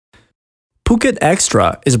Phuket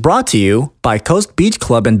Extra is brought to you by Coast Beach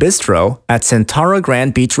Club and Bistro at Centara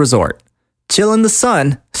Grand Beach Resort. Chill in the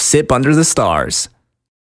sun, sip under the stars.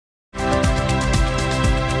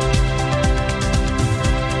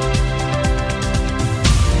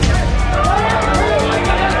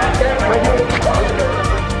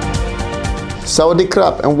 Sawadee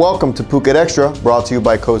krap and welcome to Phuket Extra, brought to you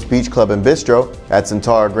by Coast Beach Club and Bistro at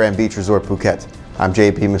Centara Grand Beach Resort, Phuket. I'm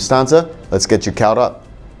JP Mustanza. Let's get you caught up.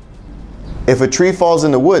 If a tree falls in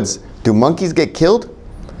the woods, do monkeys get killed?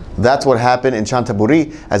 That's what happened in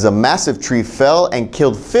Chanthaburi as a massive tree fell and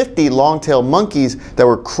killed 50 long-tailed monkeys that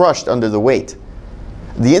were crushed under the weight.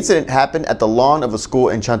 The incident happened at the lawn of a school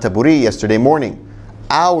in Chanthaburi yesterday morning,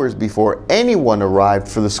 hours before anyone arrived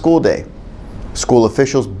for the school day. School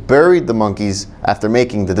officials buried the monkeys after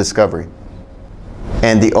making the discovery.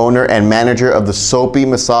 And the owner and manager of the Soapy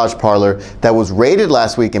massage parlor that was raided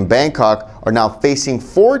last week in Bangkok are now facing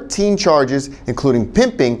 14 charges, including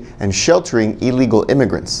pimping and sheltering illegal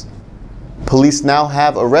immigrants. Police now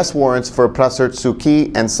have arrest warrants for Prasert Suki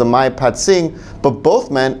and Samay Patsing, but both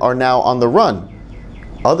men are now on the run.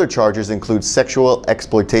 Other charges include sexual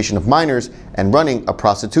exploitation of minors and running a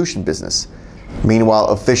prostitution business. Meanwhile,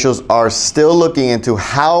 officials are still looking into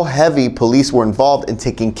how heavy police were involved in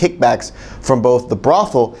taking kickbacks from both the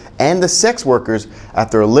brothel and the sex workers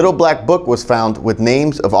after a little black book was found with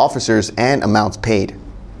names of officers and amounts paid.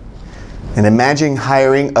 And imagine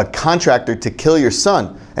hiring a contractor to kill your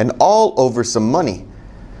son, and all over some money.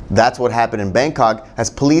 That's what happened in Bangkok as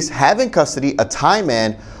police have in custody a Thai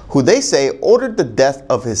man who they say ordered the death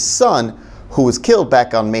of his son, who was killed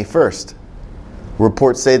back on May 1st.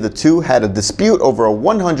 Reports say the two had a dispute over a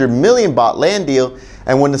 100 million baht land deal,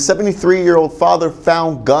 and when the 73-year-old father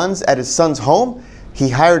found guns at his son's home, he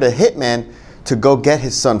hired a hitman to go get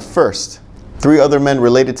his son first. 3 other men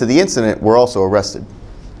related to the incident were also arrested.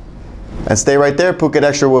 And stay right there, Phuket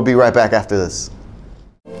Extra will be right back after this.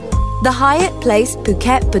 The Hyatt Place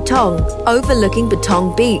Phuket Patong, overlooking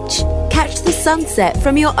Patong Beach. Catch the sunset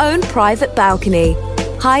from your own private balcony.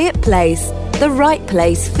 Hyatt Place, the right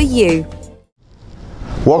place for you.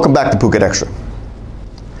 Welcome back to Phuket Extra.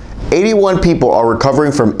 81 people are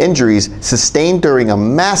recovering from injuries sustained during a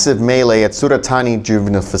massive melee at Surat Thani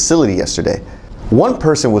juvenile facility yesterday. One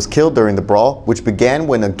person was killed during the brawl, which began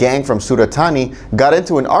when a gang from Surat Thani got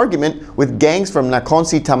into an argument with gangs from Nakhon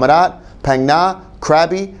Si Thammarat, Phang Nga,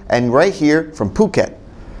 Krabi, and right here from Phuket.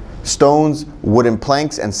 Stones, wooden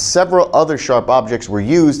planks, and several other sharp objects were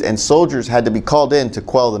used, and soldiers had to be called in to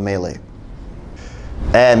quell the melee.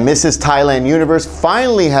 And Mrs. Thailand Universe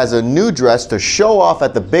finally has a new dress to show off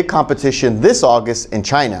at the big competition this August in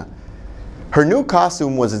China. Her new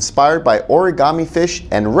costume was inspired by origami fish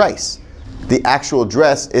and rice. The actual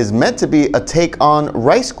dress is meant to be a take on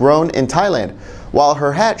rice grown in Thailand, while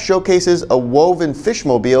her hat showcases a woven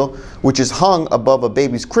fishmobile which is hung above a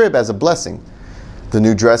baby's crib as a blessing. The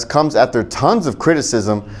new dress comes after tons of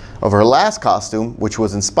criticism of her last costume, which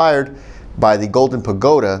was inspired by the Golden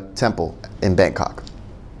Pagoda Temple in Bangkok.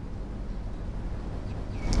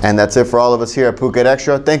 And that's it for all of us here at Phuket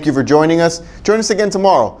Extra. Thank you for joining us. Join us again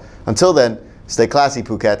tomorrow. Until then, stay classy,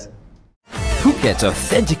 Phuket. Phuket's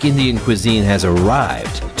authentic Indian cuisine has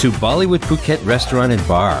arrived to Bollywood Phuket Restaurant and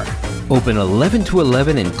Bar. Open 11 to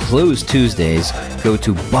 11 and close Tuesdays. Go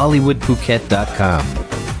to bollywoodphuket.com.